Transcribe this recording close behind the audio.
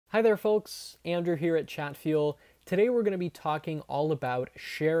Hi there folks, Andrew here at Chatfuel. Today we're going to be talking all about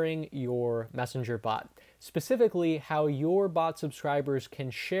sharing your Messenger bot, specifically how your bot subscribers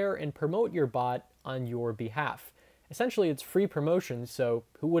can share and promote your bot on your behalf. Essentially it's free promotion, so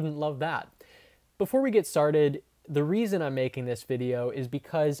who wouldn't love that? Before we get started, the reason I'm making this video is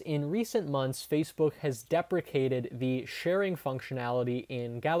because in recent months, Facebook has deprecated the sharing functionality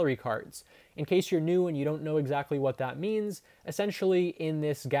in gallery cards. In case you're new and you don't know exactly what that means, essentially in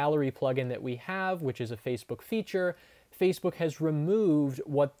this gallery plugin that we have, which is a Facebook feature, Facebook has removed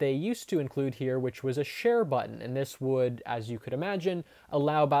what they used to include here, which was a share button. And this would, as you could imagine,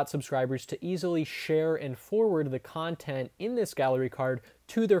 allow bot subscribers to easily share and forward the content in this gallery card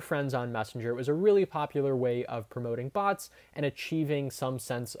to their friends on Messenger. It was a really popular way of promoting bots and achieving some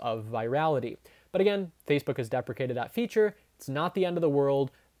sense of virality. But again, Facebook has deprecated that feature. It's not the end of the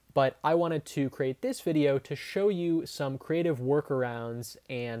world, but I wanted to create this video to show you some creative workarounds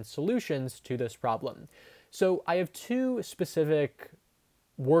and solutions to this problem. So I have two specific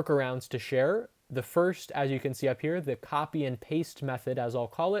workarounds to share. The first, as you can see up here, the copy and paste method, as I'll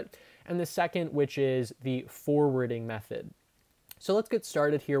call it, and the second, which is the forwarding method. So let's get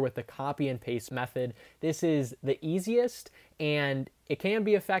started here with the copy and paste method. This is the easiest and it can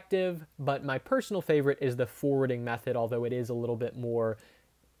be effective, but my personal favorite is the forwarding method, although it is a little bit more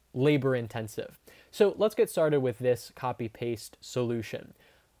labor intensive. So let's get started with this copy paste solution.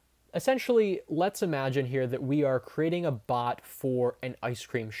 Essentially, let's imagine here that we are creating a bot for an ice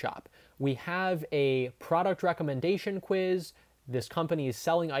cream shop. We have a product recommendation quiz. This company is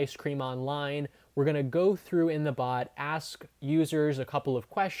selling ice cream online. We're going to go through in the bot, ask users a couple of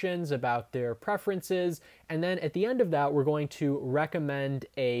questions about their preferences, and then at the end of that, we're going to recommend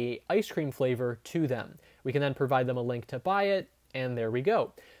an ice cream flavor to them. We can then provide them a link to buy it, and there we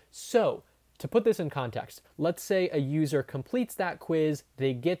go. So, to put this in context, let's say a user completes that quiz,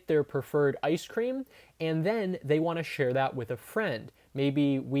 they get their preferred ice cream, and then they want to share that with a friend.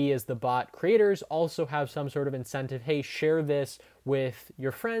 Maybe we as the bot creators also have some sort of incentive, hey, share this with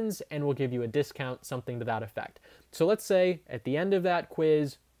your friends and we'll give you a discount, something to that effect. So let's say at the end of that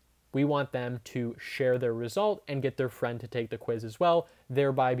quiz, we want them to share their result and get their friend to take the quiz as well,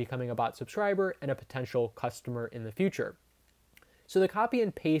 thereby becoming a bot subscriber and a potential customer in the future. So the copy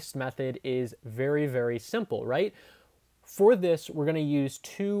and paste method is very, very simple, right? For this, we're going to use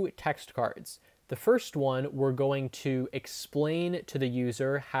two text cards. The first one, we're going to explain to the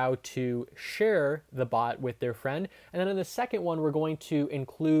user how to share the bot with their friend. And then in the second one, we're going to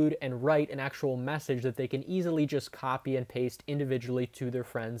include and write an actual message that they can easily just copy and paste individually to their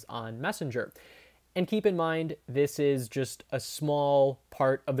friends on Messenger. And keep in mind, this is just a small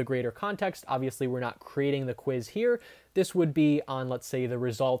part of the greater context. Obviously, we're not creating the quiz here. This would be on, let's say, the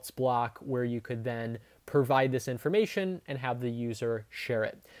results block where you could then provide this information and have the user share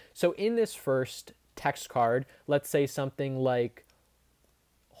it. So in this first text card, let's say something like,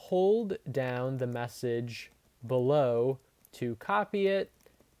 hold down the message below to copy it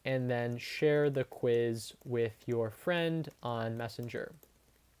and then share the quiz with your friend on Messenger.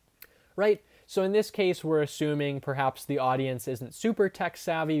 Right? So in this case, we're assuming perhaps the audience isn't super tech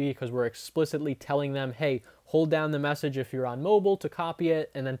savvy because we're explicitly telling them, hey, hold down the message if you're on mobile to copy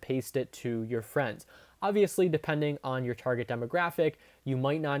it and then paste it to your friends. Obviously, depending on your target demographic, you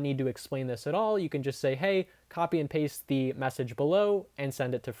might not need to explain this at all. You can just say, hey, copy and paste the message below and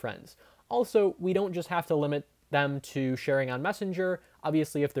send it to friends. Also, we don't just have to limit them to sharing on Messenger.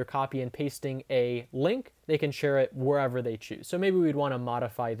 Obviously, if they're copy and pasting a link, they can share it wherever they choose. So maybe we'd want to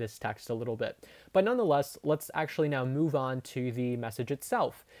modify this text a little bit. But nonetheless, let's actually now move on to the message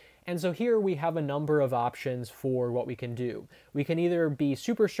itself. And so here we have a number of options for what we can do. We can either be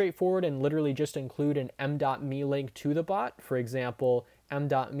super straightforward and literally just include an m.me link to the bot. For example,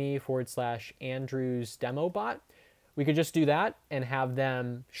 m.me/Andrew's demo bot. We could just do that and have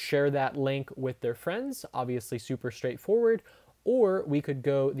them share that link with their friends, obviously super straightforward. Or we could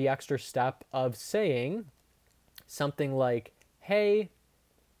go the extra step of saying something like, hey,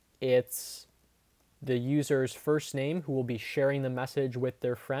 it's the user's first name who will be sharing the message with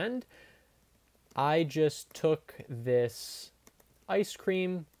their friend. I just took this ice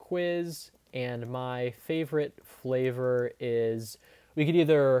cream quiz and my favorite flavor is, we could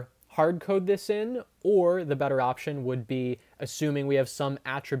either hard code this in, or the better option would be, assuming we have some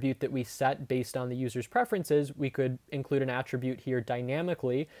attribute that we set based on the user's preferences, we could include an attribute here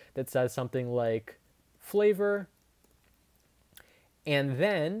dynamically that says something like flavor. And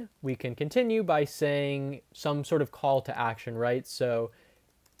then we can continue by saying some sort of call to action, right? So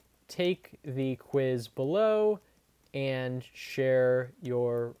take the quiz below and share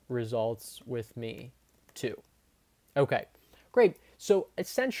your results with me too. Okay, great. So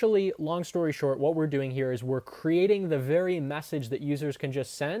essentially, long story short, what we're doing here is we're creating the very message that users can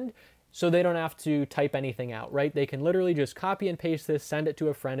just send, so they don't have to type anything out, right? They can literally just copy and paste this, send it to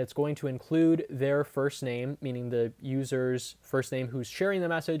a friend. It's going to include their first name, meaning the user's first name who's sharing the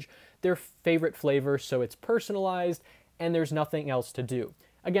message, their favorite flavor, so it's personalized, and there's nothing else to do.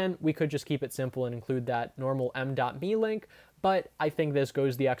 Again, we could just keep it simple and include that normal m.me link, but I think this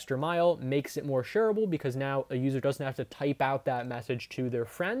goes the extra mile, makes it more shareable, because now a user doesn't have to type out that message to their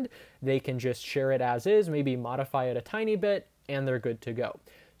friend. They can just share it as is, maybe modify it a tiny bit, and they're good to go.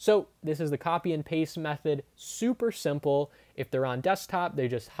 So this is the copy and paste method, super simple. If they're on desktop, they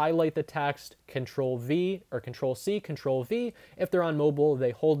just highlight the text, Control V or Control C, Control V. If they're on mobile,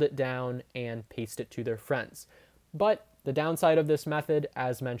 they hold it down and paste it to their friends. But the downside of this method,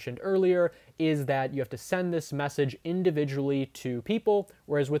 as mentioned earlier, is that you have to send this message individually to people,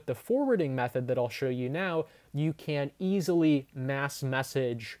 whereas with the forwarding method that I'll show you now, you can easily mass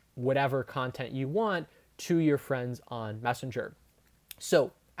message whatever content you want to your friends on Messenger.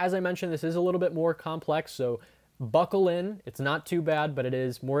 So, as I mentioned, this is a little bit more complex, so buckle in. It's not too bad, but it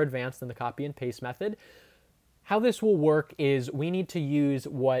is more advanced than the copy and paste method. How this will work is we need to use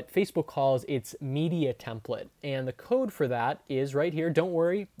what Facebook calls its media template, and the code for that is right here. Don't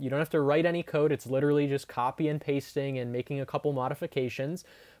worry, you don't have to write any code. It's literally just copy and pasting and making a couple modifications.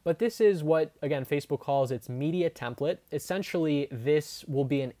 But this is what, again, Facebook calls its media template. Essentially, this will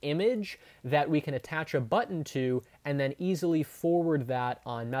be an image that we can attach a button to and then easily forward that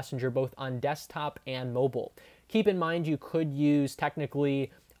on Messenger, both on desktop and mobile. Keep in mind, you could use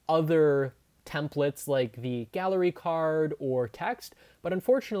technically other templates like the gallery card or text, but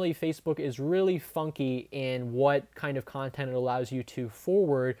unfortunately Facebook is really funky in what kind of content it allows you to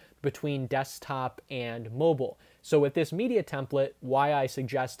forward between desktop and mobile. So with this media template, why I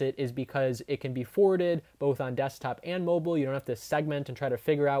suggest it is because it can be forwarded both on desktop and mobile. You don't have to segment and try to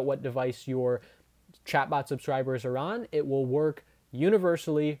figure out what device your Chatbot subscribers are on. It will work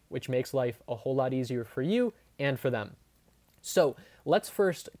universally, which makes life a whole lot easier for you and for them. So let's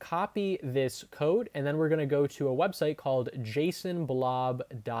first copy this code, and then we're going to go to a website called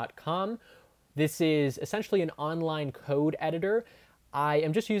jasonblob.com. This is essentially an online code editor. I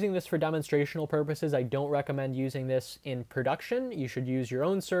am just using this for demonstrational purposes. I don't recommend using this in production. You should use your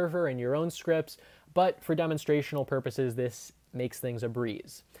own server and your own scripts, but for demonstrational purposes, this makes things a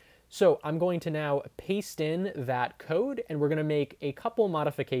breeze. So I'm going to now paste in that code, and we're going to make a couple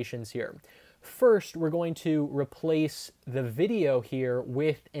modifications here. First, we're going to replace the video here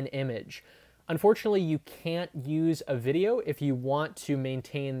with an image. Unfortunately, you can't use a video if you want to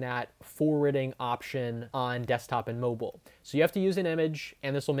maintain that forwarding option on desktop and mobile. So you have to use an image,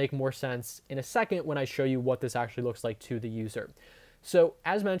 and this will make more sense in a second when I show you what this actually looks like to the user. So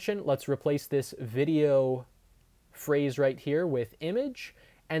as mentioned, let's replace this video phrase right here with image,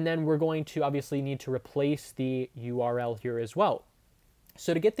 and then we're going to obviously need to replace the URL here as well.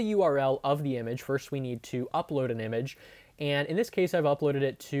 So to get the URL of the image, first we need to upload an image, and in this case I've uploaded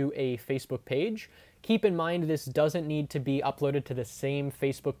it to a Facebook page. Keep in mind this doesn't need to be uploaded to the same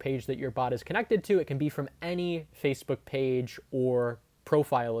Facebook page that your bot is connected to. It can be from any Facebook page or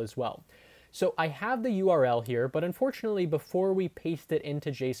profile as well. So I have the URL here, but unfortunately before we paste it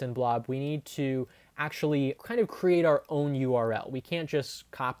into JSON Blob, we need to actually kind of create our own URL. We can't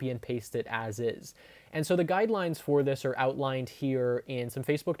just copy and paste it as is. And so the guidelines for this are outlined here in some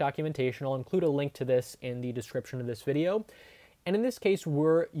Facebook documentation. I'll include a link to this in the description of this video. And in this case,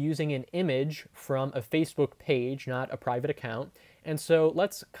 we're using an image from a Facebook page, not a private account. And so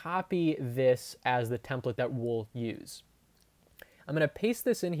let's copy this as the template that we'll use. I'm going to paste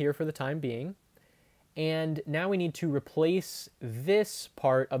this in here for the time being. And now we need to replace this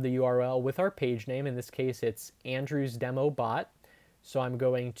part of the URL with our page name. In this case, it's Andrew's Demo Bot. So I'm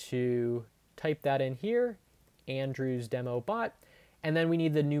going to type that in here, Andrew's Demo Bot, and then we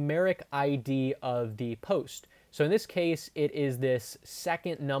need the numeric ID of the post. So in this case, it is this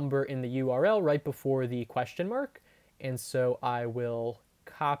second number in the URL right before the question mark. And so I will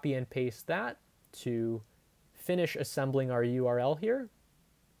copy and paste that to finish assembling our URL here.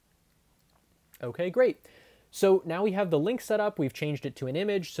 Okay, great. So now we have the link set up. We've changed it to an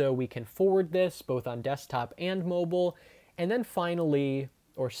image so we can forward this both on desktop and mobile. And then finally,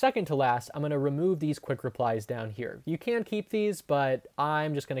 or second to last, I'm going to remove these quick replies down here. You can keep these, but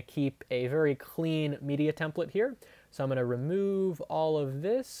I'm just going to keep a very clean media template here. So I'm going to remove all of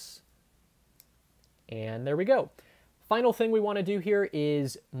this, and there we go. Final thing we want to do here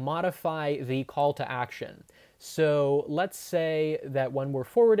is modify the call to action. So let's say that when we're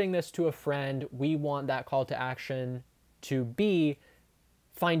forwarding this to a friend, we want that call to action to be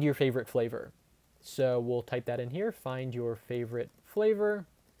find your favorite flavor. So we'll type that in here, find your favorite flavor.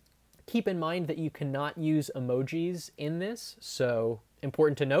 Keep in mind that you cannot use emojis in this, so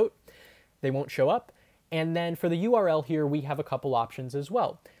important to note, they won't show up. And then for the URL here, we have a couple options as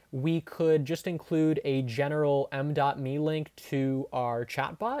well. We could just include a general m.me link to our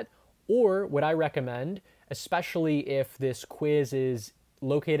chatbot, or what I recommend, especially if this quiz is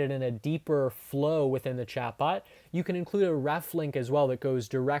located in a deeper flow within the chatbot, you can include a ref link as well that goes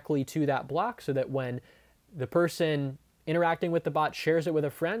directly to that block so that when the person interacting with the bot shares it with a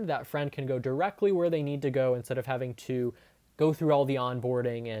friend, that friend can go directly where they need to go instead of having to go through all the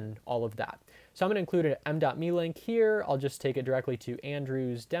onboarding and all of that. So I'm going to include an m.me link here. I'll just take it directly to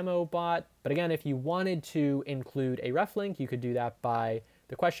Andrew's demo bot. But again, if you wanted to include a ref link, you could do that by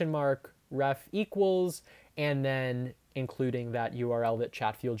the question mark ref equals, and then including that URL that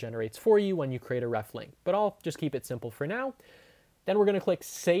Chatfuel generates for you when you create a ref link. But I'll just keep it simple for now. Then we're going to click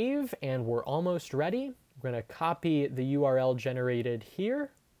save, and we're almost ready. We're going to copy the URL generated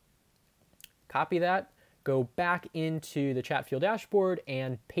here, copy that, go back into the Chatfuel dashboard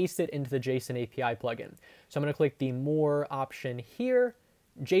and paste it into the JSON API plugin. So I'm going to click the More option here,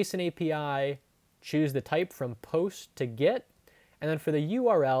 JSON API, choose the type from post to get, and then for the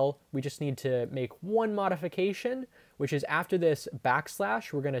URL, we just need to make one modification, which is after this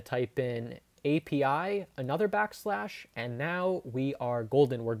backslash, we're going to type in API, another backslash, and now we are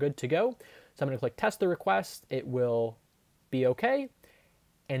golden. We're good to go. So I'm going to click test the request. It will be okay.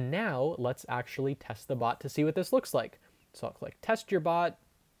 And now let's actually test the bot to see what this looks like. So I'll click test your bot.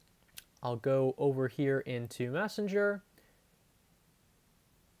 I'll go over here into Messenger.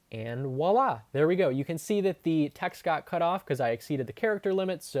 And voila, there we go. You can see that the text got cut off because I exceeded the character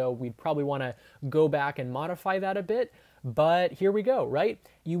limit, so we'd probably want to go back and modify that a bit. But here we go, right?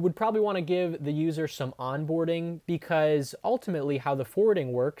 You would probably want to give the user some onboarding because ultimately how the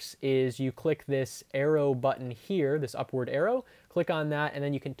forwarding works is you click this arrow button here, this upward arrow, click on that, and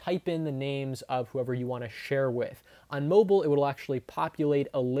then you can type in the names of whoever you want to share with. On mobile, it will actually populate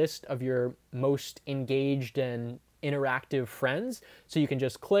a list of your most engaged and interactive friends. So you can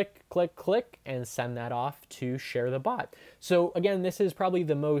just click, click, click, and send that off to share the bot. So again, this is probably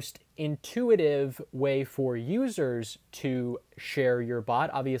the most intuitive way for users to share your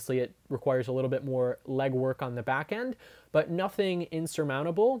bot. Obviously, it requires a little bit more legwork on the back end, but nothing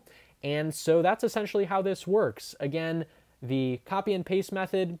insurmountable. And so that's essentially how this works. Again, the copy and paste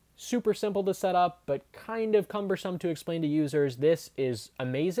method, super simple to set up, but kind of cumbersome to explain to users. This is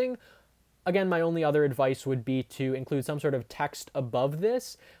amazing. Again, my only other advice would be to include some sort of text above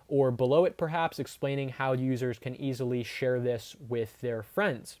this or below it perhaps, explaining how users can easily share this with their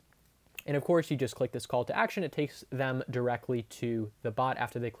friends. And of course, you just click this call to action. It takes them directly to the bot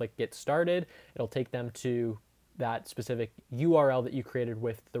after they click get started. It'll take them to that specific URL that you created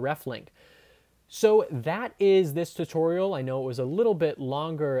with the ref link. So that is this tutorial. I know it was a little bit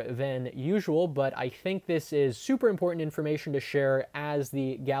longer than usual, but I think this is super important information to share as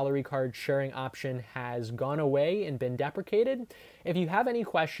the gallery card sharing option has gone away and been deprecated. If you have any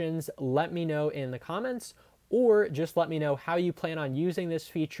questions, let me know in the comments, or just let me know how you plan on using this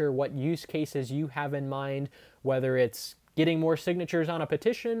feature, what use cases you have in mind, whether it's getting more signatures on a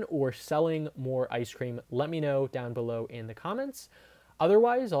petition or selling more ice cream. Let me know down below in the comments.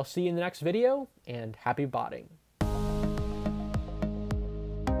 Otherwise, I'll see you in the next video, and happy botting.